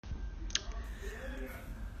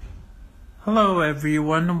Hello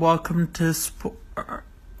everyone, welcome to Sports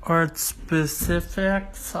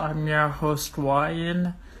Specifics. I'm your host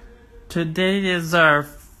Ryan. Today is our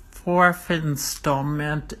fourth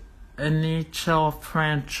installment, NHL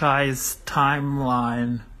franchise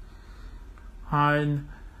timeline.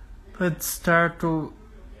 Let's start.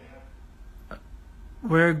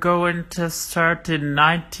 We're going to start in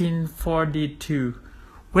 1942.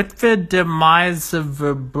 With the demise of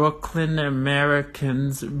the Brooklyn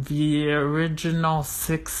Americans, the original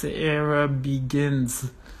Six era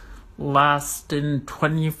begins, lasting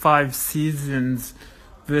 25 seasons.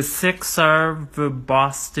 The Six are the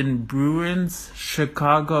Boston Bruins,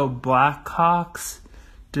 Chicago Blackhawks,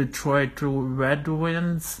 Detroit Red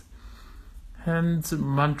Wings, and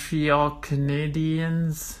Montreal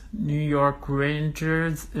Canadiens, New York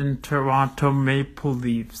Rangers, and Toronto Maple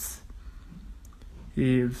Leafs.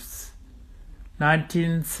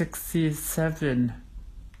 1967.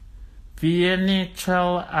 The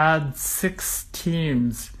NHL adds 6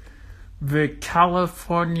 teams. The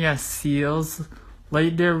California Seals,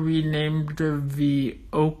 later renamed the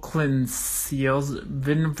Oakland Seals,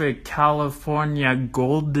 then the California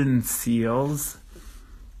Golden Seals.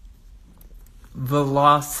 The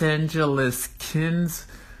Los Angeles Kings,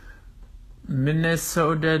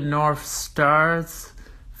 Minnesota North Stars,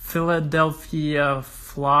 Philadelphia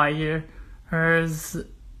Flyers,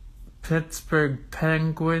 Pittsburgh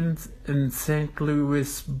Penguins, and St.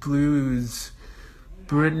 Louis Blues,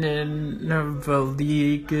 bringing the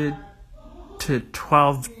league to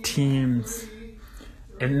 12 teams.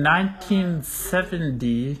 In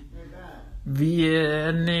 1970, the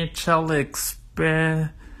NHL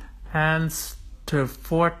expands to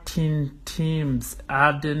 14 teams,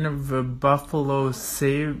 adding the Buffalo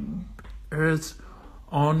Sabres,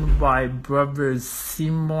 owned by brothers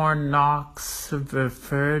Seymour Knox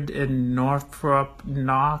III and Northrop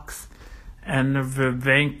Knox, and the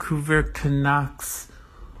Vancouver Canucks,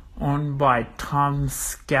 owned by Tom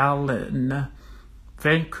Scallon.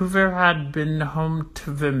 Vancouver had been home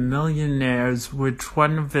to the Millionaires, which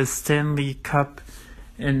won the Stanley Cup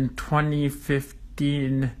in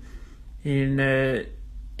 2015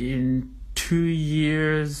 in 2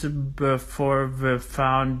 years before the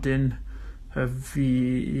founding of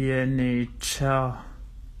the NHL.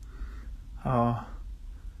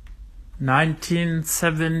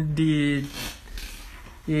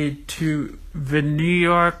 1972, the New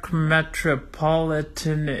York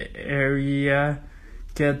metropolitan area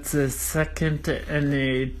gets a second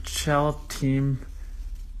NHL team,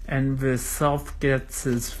 and the South gets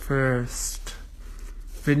its first.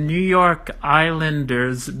 The New York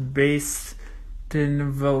Islanders, based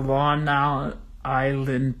in the Long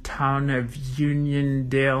Island town of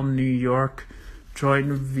Uniondale, New York,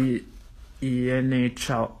 joined the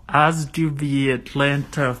NHL, as do the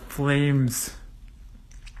Atlanta Flames.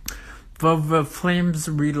 Though the Flames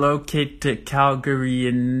relocate to Calgary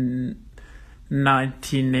in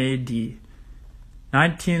 1980.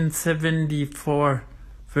 1974,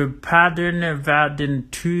 the pattern of adding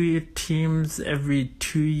 2 teams every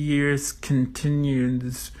 2 years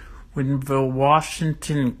continues when the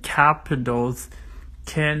Washington Capitals,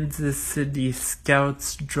 Kansas City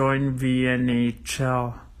Scouts joined the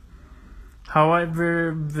NHL.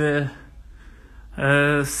 However, the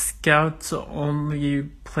Scouts only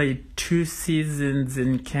played 2 seasons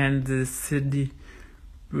in Kansas City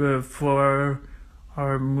before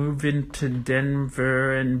moving to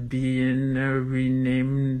Denver and being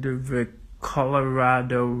renamed the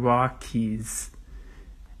Colorado Rockies.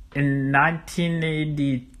 In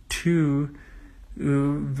 1982,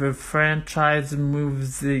 the franchise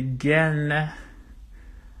moves again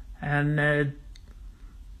and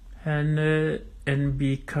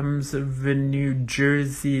becomes the New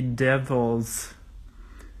Jersey Devils.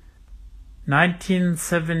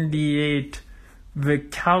 1978,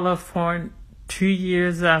 2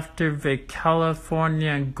 years after the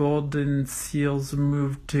California Golden Seals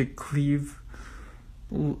moved to Cleveland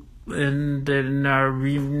and are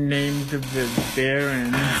renamed the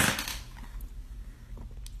Barons,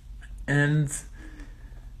 and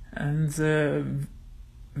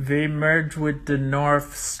they merge with the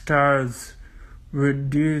North Stars.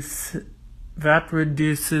 That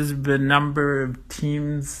reduces the number of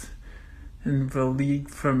teams in the league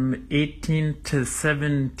from 18 to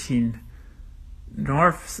 17.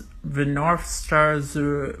 The North Stars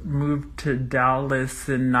moved to Dallas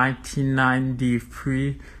in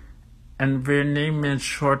 1993, and their name is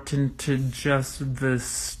shortened to just the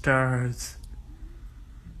Stars.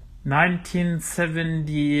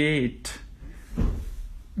 1978,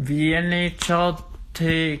 the NHL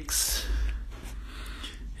takes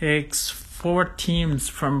 4 teams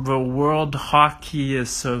from the World Hockey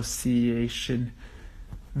Association.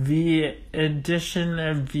 The addition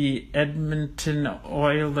of the Edmonton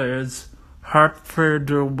Oilers, Hartford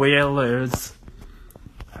Whalers,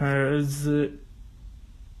 Quebec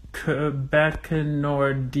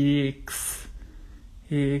Nordiques,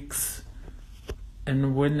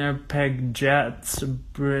 and Winnipeg Jets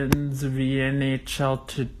brings the NHL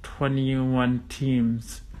to 21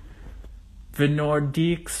 teams. The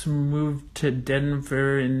Nordiques moved to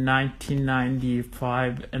Denver in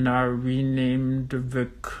 1995 and are renamed the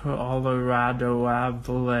Colorado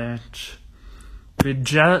Avalanche. The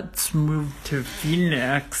Jets moved to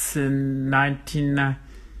Phoenix in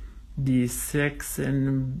 1996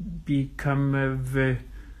 and become the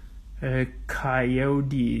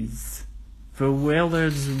Coyotes. The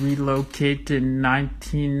Whalers relocated in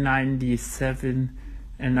 1997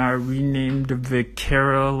 and are renamed the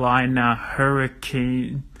Carolina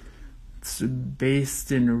Hurricanes,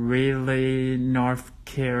 based in Raleigh, North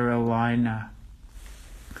Carolina.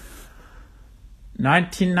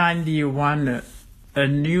 1991, a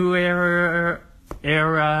new era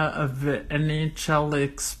of the NHL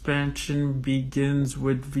expansion begins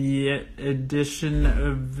with the addition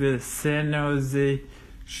of the San Jose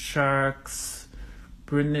Sharks,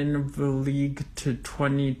 bringing the league to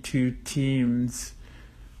 22 teams.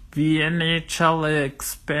 The NHL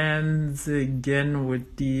expands again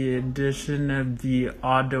with the addition of the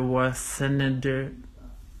Ottawa Senators.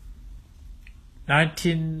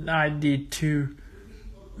 1992,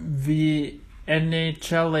 the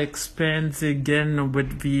NHL expands again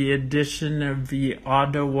with the addition of the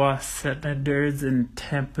Ottawa Senators and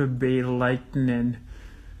Tampa Bay Lightning.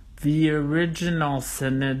 The original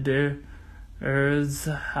Senators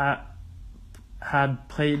had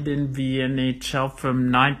played in the NHL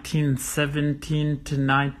from 1917 to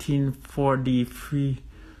 1943.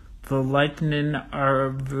 The Lightning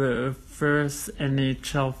are the first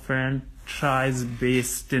NHL franchise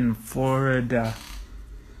based in Florida.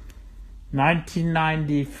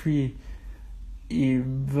 1993,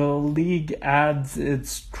 the league adds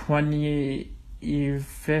its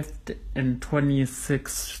 25th and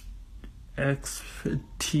 26th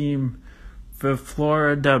team, the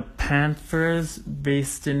Florida Panthers,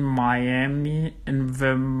 based in Miami, and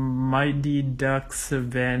the Mighty Ducks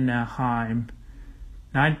of Anaheim.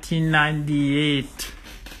 1998,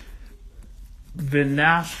 the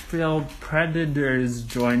Nashville Predators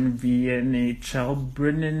joined the NHL,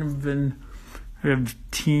 bringing the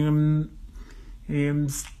teams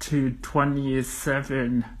to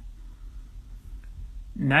 27.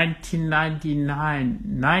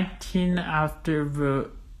 1999,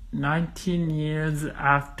 19 years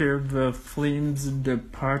after the Flames'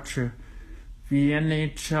 departure, the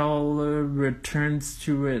NHL returns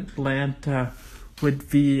to Atlanta with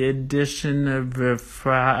the addition of the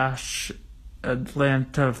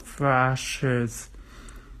Atlanta Thrashers,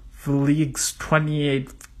 the league's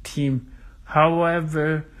 28th team.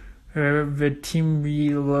 However, the team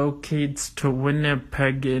relocates to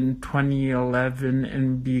Winnipeg in 2011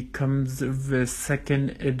 and becomes the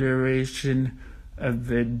second iteration of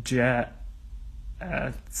the Jets.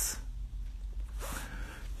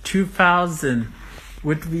 2000,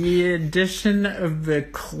 with the addition of the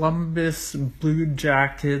Columbus Blue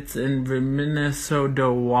Jackets and the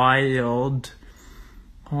Minnesota Wild,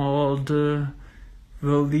 the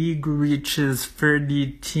league reaches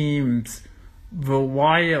 30 teams. The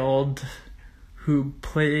Wild, who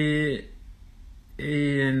play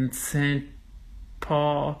in St.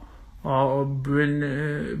 Paul, bring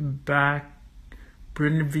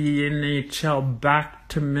the NHL back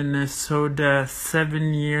to Minnesota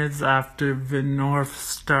 7 years after the North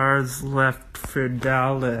Stars left for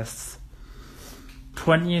Dallas.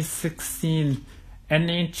 2016,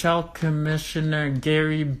 NHL Commissioner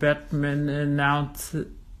Gary Bettman announces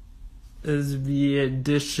the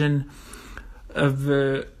addition of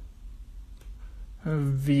the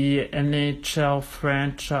NHL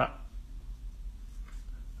franchise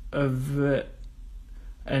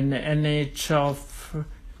an NHL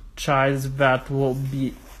franchise that will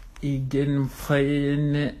begin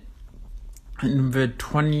playing in the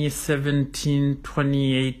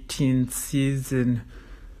 2017-2018 season,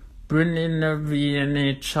 bringing the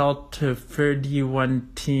NHL to 31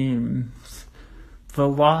 teams. The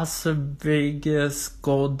Las Vegas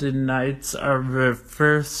Golden Knights are the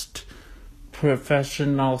first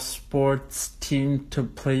professional sports team to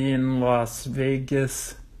play in Las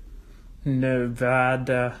Vegas,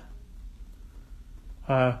 Nevada.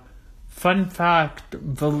 Fun fact,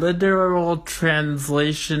 the literal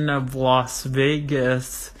translation of Las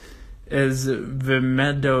Vegas is the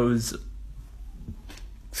Meadows.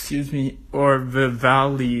 or the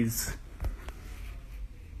Valleys.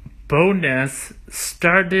 Bonus,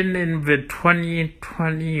 starting in the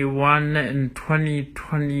 2021 and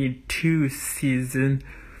 2022 season,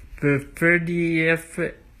 the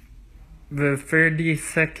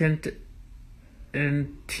 32nd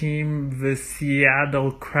team, the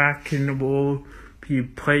Seattle Kraken, will be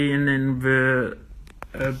playing in the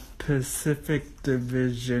Pacific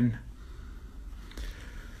Division.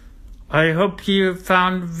 I hope you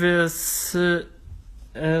found this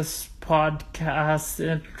podcast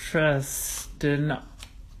interesting.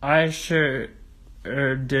 I sure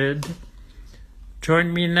did.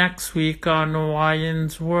 Join me next week on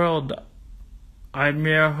Wyan's World. I'm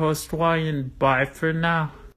your host, Wyan. Bye for now.